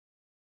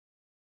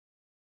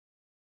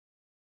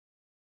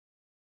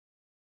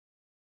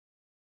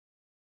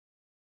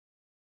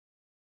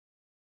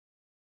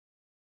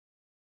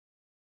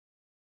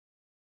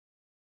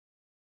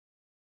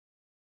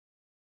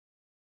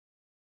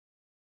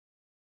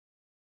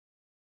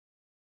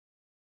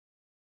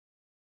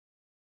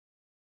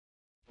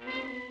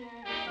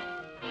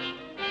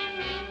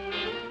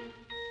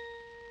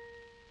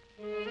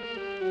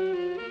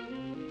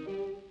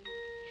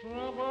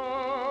Trouble,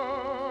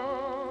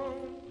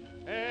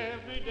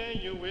 every day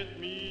you're with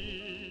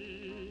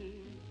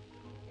me.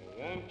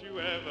 Won't you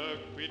ever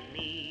quit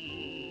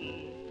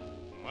me?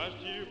 Must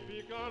you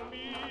pick on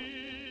me?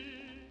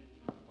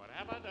 What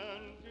have I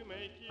done to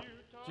make you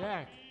talk?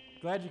 Jack,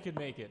 glad you could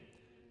make it.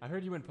 I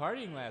heard you went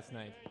partying last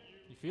night.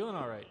 You feeling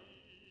all right?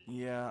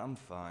 Yeah, I'm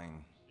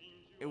fine.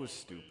 It was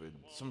stupid.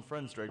 Some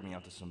friends dragged me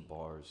out to some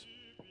bars.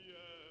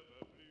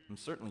 I'm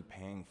certainly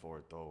paying for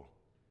it, though.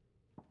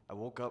 I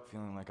woke up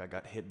feeling like I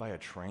got hit by a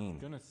train.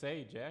 Gonna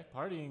say, Jack,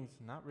 partying's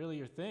not really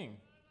your thing.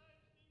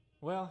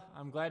 Well,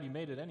 I'm glad you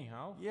made it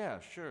anyhow. Yeah,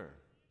 sure.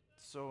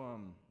 So,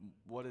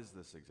 what is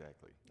this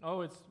exactly?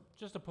 Oh, it's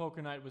just a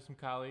poker night with some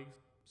colleagues.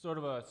 Sort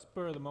of a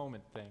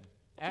spur-of-the-moment thing.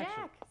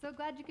 Jack, so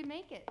glad you could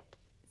make it.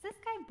 Is this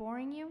guy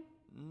boring you?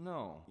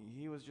 No,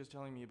 he was just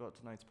telling me about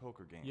tonight's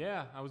poker game.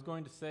 Yeah, I was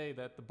going to say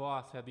that the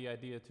boss had the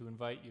idea to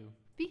invite you.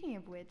 Speaking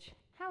of which,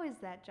 how is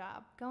that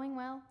job? Going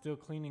well? Still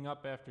cleaning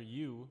up after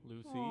you,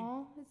 Lucy.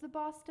 Oh, is the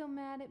boss still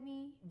mad at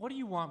me? What do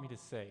you want me to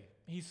say?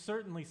 He's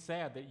certainly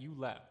sad that you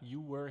left.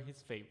 You were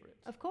his favorite.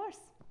 Of course.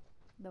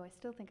 Though I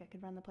still think I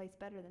could run the place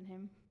better than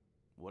him.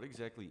 What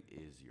exactly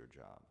is your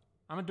job?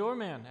 I'm a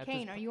doorman at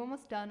Kane, are you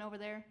almost done over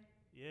there?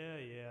 Yeah.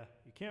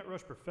 You can't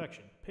rush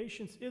perfection.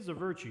 Patience is a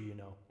virtue, you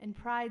know. And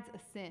pride's a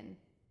sin.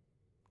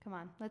 Come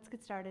on, let's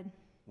get started.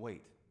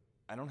 Wait,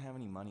 I don't have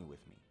any money with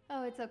me.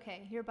 Oh, it's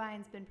okay. Your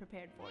buy-in's been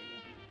prepared for you.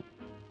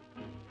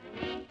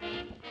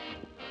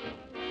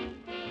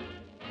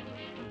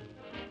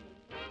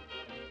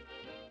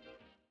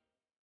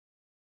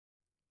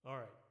 All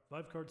right,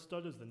 5-card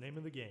stud is the name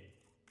of the game.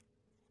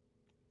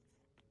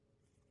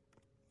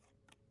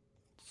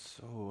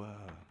 So,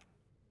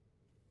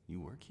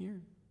 you work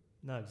here?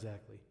 Not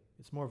exactly.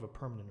 It's more of a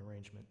permanent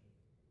arrangement.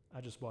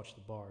 I just watch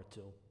the bar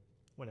till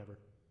whenever.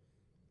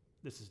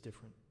 This is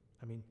different.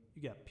 I mean,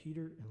 you got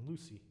Peter and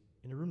Lucy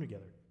in a room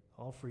together,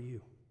 all for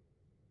you.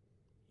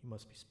 You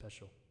must be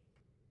special.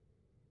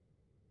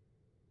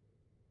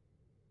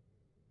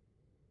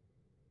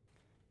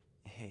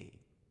 Hey,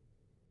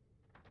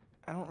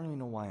 I don't really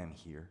know why I'm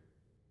here.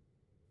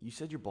 You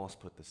said your boss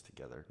put this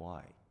together.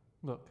 Why?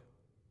 Look,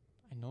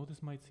 I know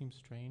this might seem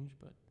strange,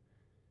 but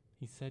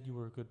he said you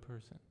were a good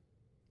person.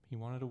 He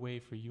wanted a way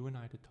for you and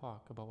I to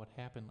talk about what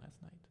happened last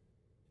night.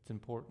 It's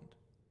important.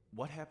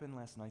 What happened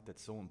last night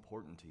that's so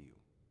important to you?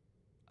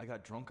 I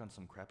got drunk on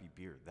some crappy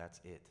beer,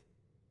 that's it.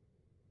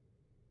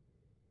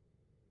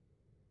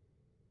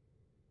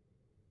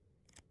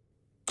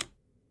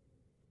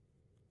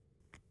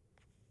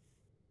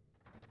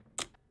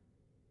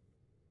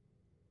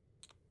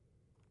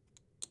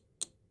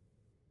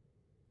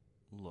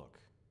 Look,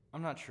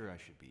 I'm not sure I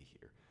should be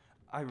here.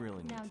 I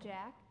really need Now, to...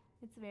 Jack,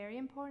 it's very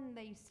important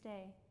that you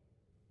stay.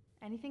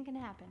 Anything can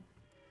happen.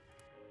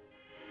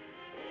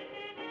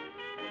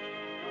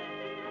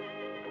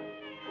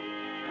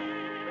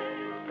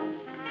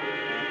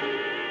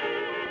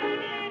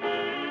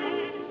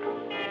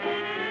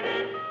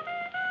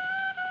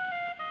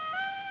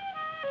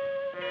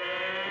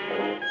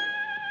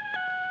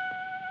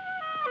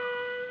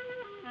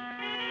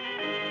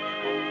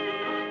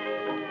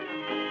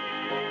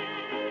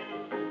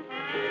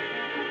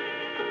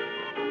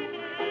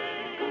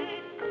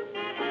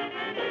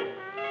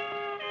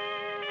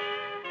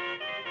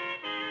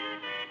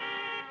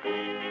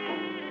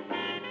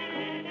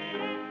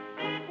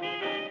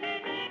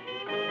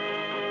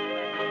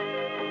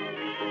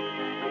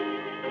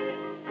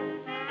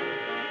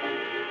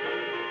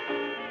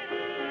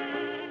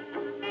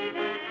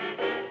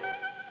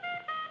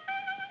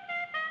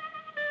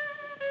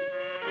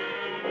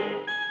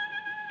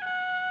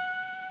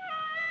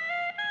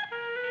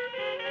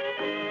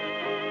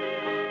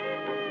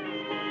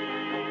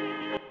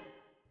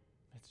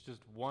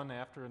 Just one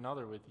after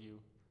another with you.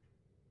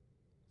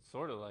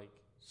 Sort of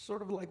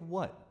like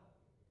what?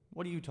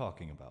 What are you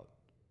talking about?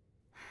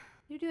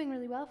 You're doing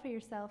really well for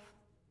yourself.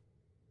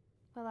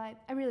 Well, I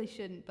really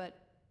shouldn't, but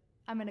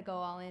I'm gonna go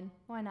all in.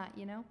 Why not,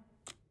 you know?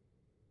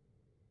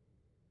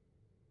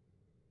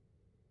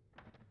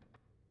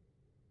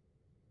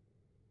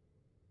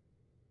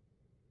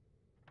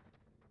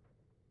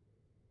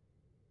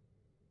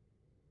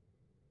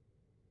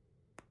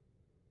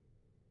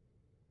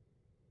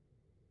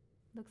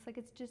 Looks like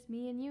it's just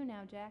me and you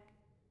now, Jack.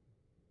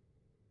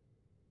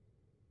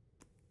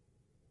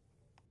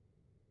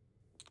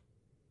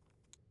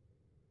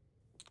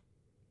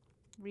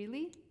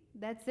 Really?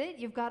 That's it?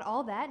 You've got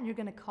all that and you're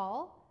gonna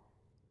call?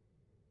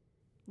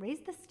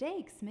 Raise the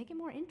stakes. Make it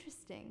more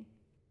interesting.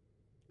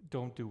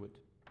 Don't do it.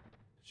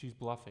 She's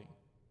bluffing.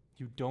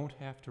 You don't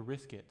have to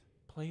risk it.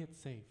 Play it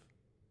safe.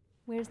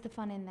 Where's the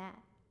fun in that?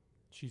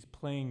 She's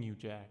playing you,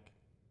 Jack.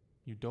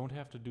 You don't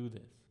have to do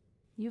this.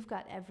 You've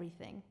got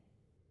everything.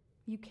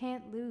 You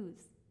can't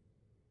lose.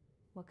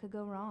 What could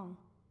go wrong?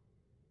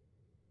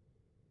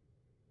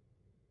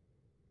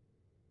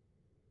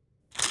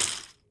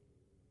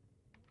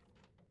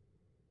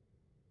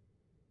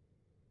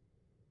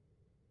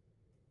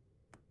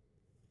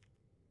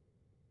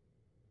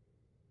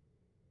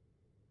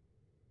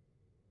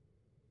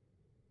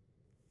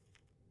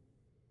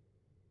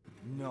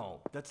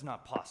 No, that's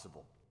not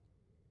possible.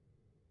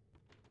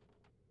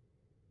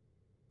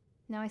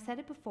 Now, I said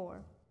it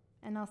before,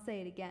 and I'll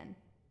say it again.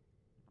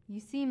 You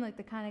seem like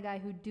the kind of guy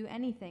who'd do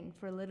anything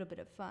for a little bit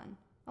of fun.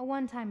 A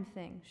one-time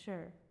thing,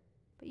 sure.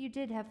 But you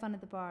did have fun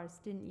at the bars,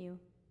 didn't you?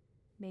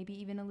 Maybe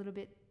even a little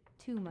bit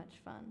too much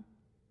fun.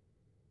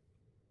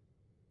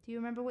 Do you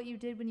remember what you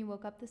did when you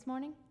woke up this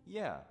morning?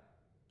 Yeah.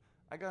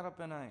 I got up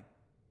and I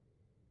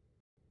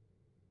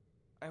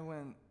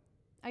went...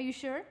 Are you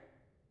sure?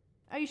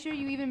 Are you sure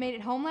you even made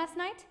it home last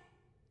night?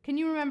 Can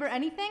you remember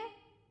anything?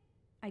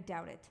 I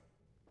doubt it.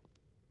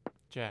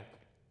 Jack,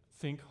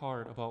 think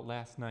hard about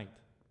last night.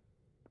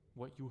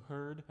 What you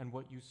heard and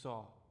what you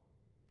saw.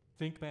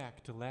 Think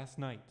back to last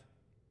night.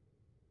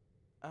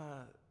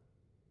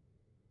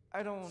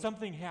 I don't...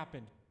 Something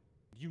happened.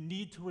 You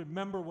need to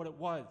remember what it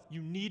was.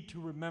 You need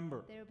to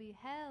remember. There'll be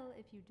hell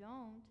if you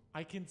don't.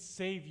 I can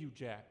save you,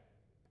 Jack.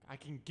 I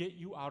can get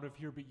you out of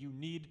here, but you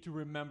need to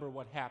remember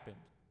what happened.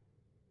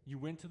 You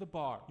went to the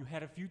bar. You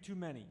had a few too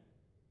many.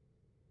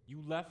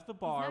 You left the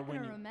bar when you... He's not when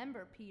going to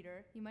remember,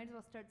 Peter. You might as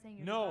well start saying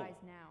your No. goodbyes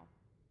now.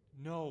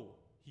 No,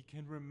 he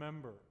can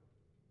remember.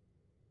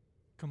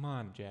 Come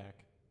on,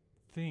 Jack.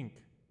 Think.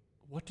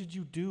 What did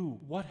you do?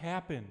 What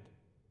happened?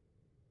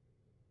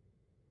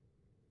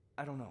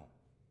 I don't know.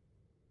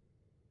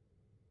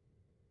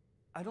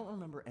 I don't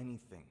remember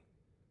anything.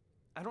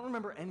 I don't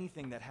remember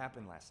anything that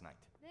happened last night.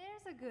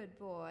 There's a good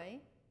boy.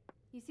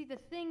 You see, the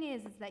thing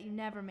is that you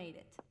never made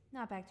it.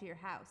 Not back to your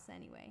house,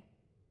 anyway.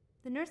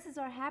 The nurses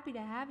are happy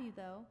to have you,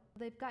 though.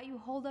 They've got you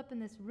holed up in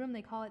this room.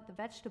 They call it the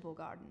vegetable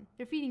garden.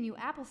 They're feeding you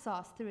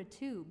applesauce through a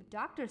tube.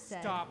 Doctor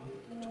said... Stop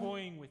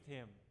toying with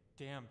him,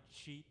 damn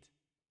cheat.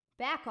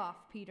 Back off,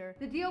 Peter.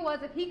 The deal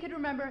was if he could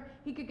remember,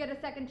 he could get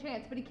a second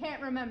chance, but he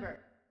can't remember.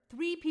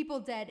 3 people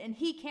dead, and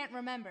he can't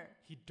remember.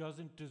 He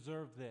doesn't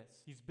deserve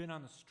this. He's been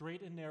on the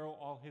straight and narrow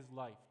all his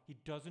life. He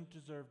doesn't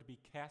deserve to be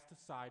cast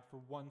aside for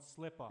one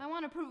slip-up. I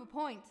want to prove a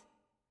point.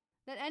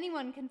 That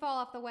anyone can fall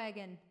off the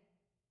wagon.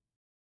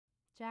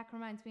 Jack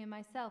reminds me of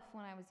myself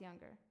when I was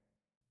younger.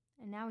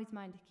 And now he's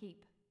mine to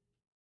keep.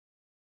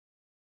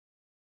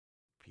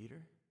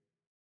 Peter?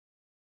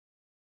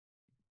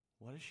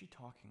 What is she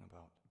talking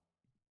about?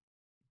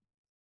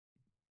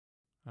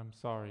 I'm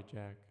sorry,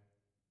 Jack.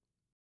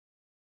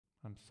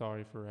 I'm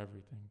sorry for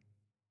everything.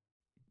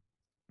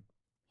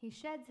 He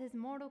sheds his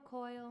mortal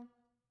coil,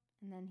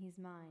 and then he's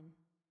mine.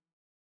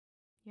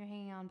 You're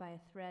hanging on by a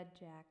thread,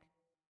 Jack.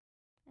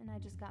 And I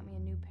just got me a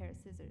new pair of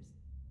scissors.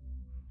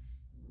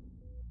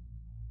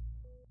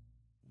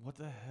 What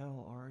the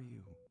hell are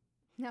you?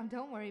 Now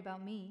don't worry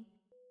about me.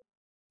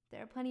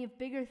 There are plenty of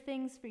bigger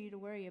things for you to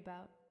worry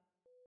about.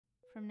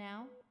 From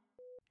now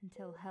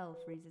until hell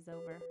freezes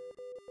over.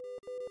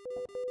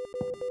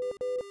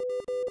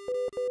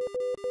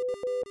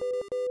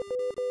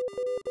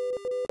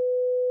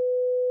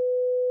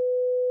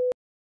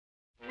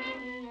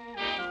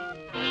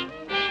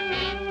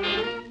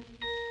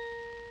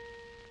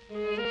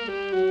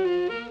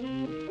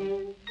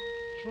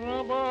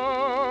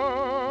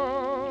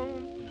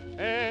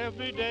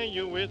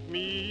 With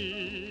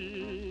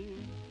me,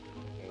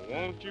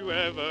 won't you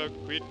ever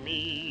quit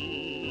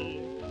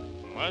me?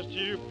 Must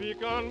you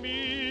pick on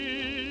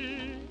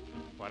me?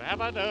 What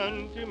have I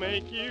done to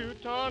make you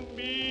taunt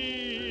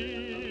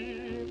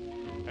me?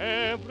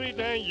 Every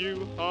day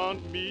you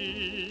haunt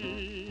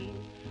me.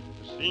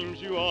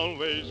 Seems you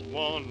always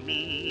want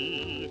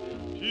me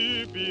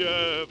to be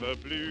ever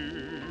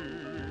blue.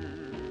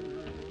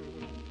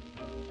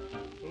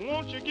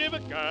 Won't you give a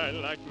guy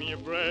like me a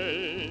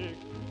break?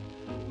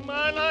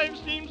 My life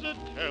seems a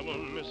terrible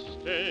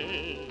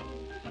mistake.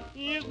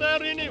 Is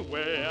there any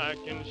way I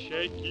can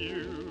shake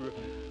you?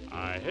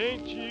 I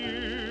hate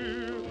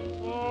you.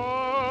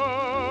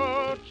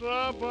 Oh,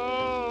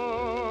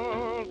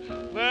 trouble.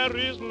 There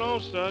is no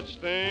such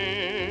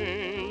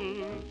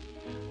thing.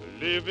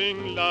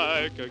 Living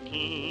like a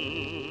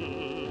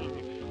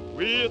king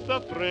with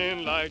a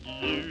friend like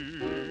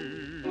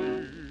you.